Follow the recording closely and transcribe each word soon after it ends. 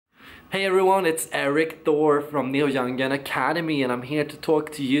Hey everyone, it's Erik, Thor from Neo Youngin Academy, and I'm here to talk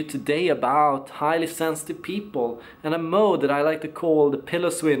to you today about highly sensitive people and a mode that I like to call the pillow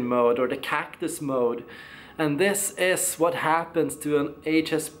swim mode or the cactus mode. And this is what happens to an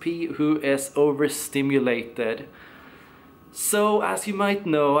HSP who is overstimulated. So, as you might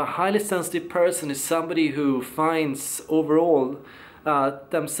know, a highly sensitive person is somebody who finds overall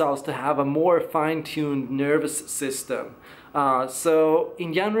themselves to have a more fine-tuned nervous system. So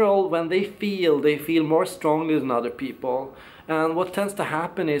in general, when they feel more strongly than other people, and what tends to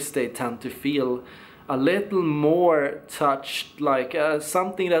happen is they tend to feel a little more touched, like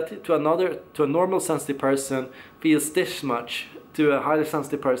something that to a normal sensitive person feels this much, to a highly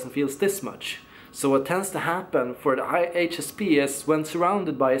sensitive person feels this much. So what tends to happen for the HSP is when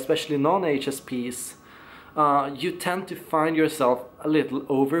surrounded by especially non-HSPs, you tend to find yourself a little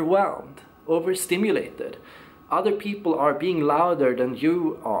overwhelmed, overstimulated. Other people are being louder than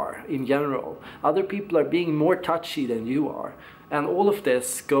you are in general. Other people are being more touchy than you are. And all of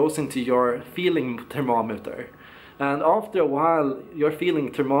this goes into your feeling thermometer. And after a while, your feeling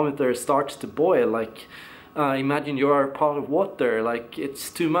thermometer starts to boil. Like, imagine you are a pot of water, like it's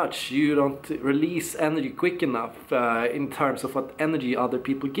too much. You don't release energy quick enough in terms of what energy other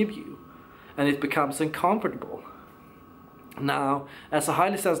people give you. And it becomes uncomfortable. Now, as a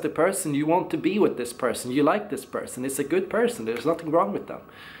highly sensitive person, you want to be with this person, you like this person, it's a good person, there's nothing wrong with them.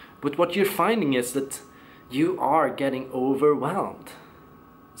 But what you're finding is that you are getting overwhelmed.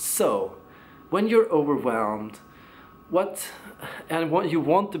 So, when you're overwhelmed, when you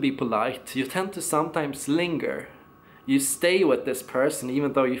want to be polite, you tend to sometimes linger. You stay with this person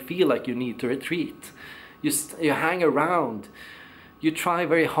even though you feel like you need to retreat. You hang around. You try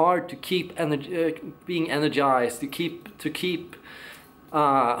very hard to keep being energized, to keep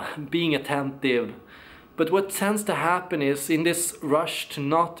being attentive. But what tends to happen is, in this rush to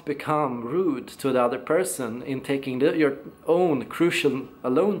not become rude to the other person, in taking your own crucial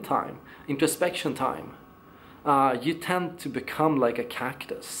alone time, introspection time, you tend to become like a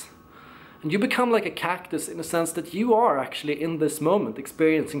cactus. And you become like a cactus in the sense that you are actually in this moment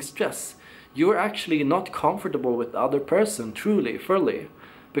experiencing stress. You're actually not comfortable with the other person, truly, fully,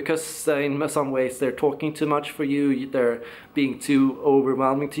 because in some ways they're talking too much for you, they're being too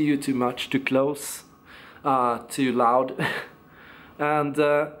overwhelming to you, too much, too close, too loud. And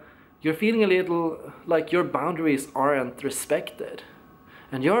you're feeling a little like your boundaries aren't respected.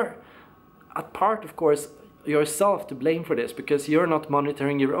 And you're, at part, of course, yourself to blame for this, because you're not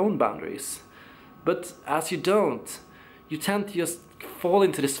monitoring your own boundaries. But as you don't, you tend to just fall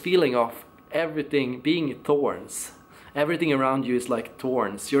into this feeling of everything being thorns. Everything around you is like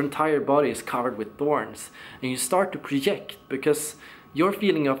thorns. Your entire body is covered with thorns. And you start to project, because your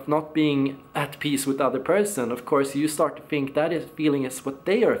feeling of not being at peace with the other person, of course, you start to think that feeling is what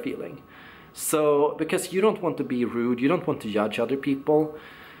they are feeling. So, because you don't want to be rude, you don't want to judge other people,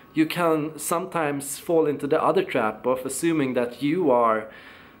 you can sometimes fall into the other trap of assuming that you are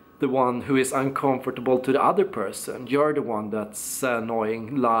the one who is uncomfortable to the other person. You're the one that's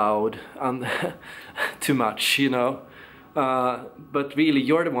annoying, loud, and too much, you know. But really,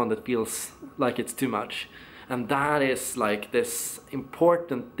 you're the one that feels like it's too much. And that is like this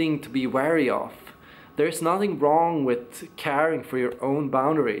important thing to be wary of. There's nothing wrong with caring for your own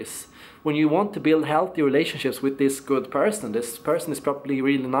boundaries. When you want to build healthy relationships with this person is probably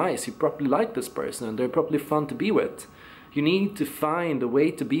really nice, you probably like this person, and they're probably fun to be with. You need to find a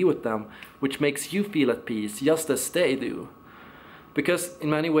way to be with them which makes you feel at peace, just as they do. Because in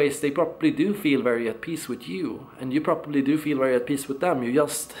many ways they probably do feel very at peace with you, and you probably do feel very at peace with them.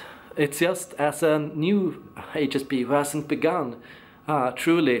 It's just as a new HSP who hasn't begun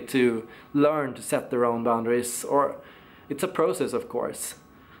truly to learn to set their own boundaries, or it's a process, of course.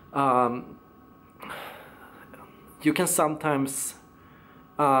 You can sometimes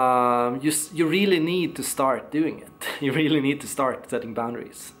you really need to start doing it. You really need to start setting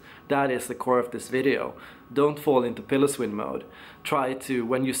boundaries. That is the core of this video. Don't fall into pillow swim mode. Try to,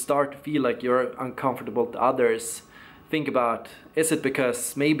 when you start to feel like you're uncomfortable to others, think about, is it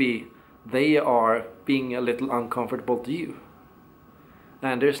because maybe they are being a little uncomfortable to you?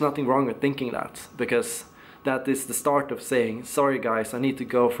 And there's nothing wrong with thinking that, because that is the start of saying, sorry guys, I need to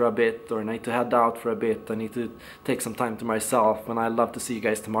go for a bit, or I need to head out for a bit, I need to take some time to myself, and I'd love to see you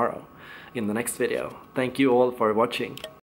guys tomorrow in the next video. Thank you all for watching.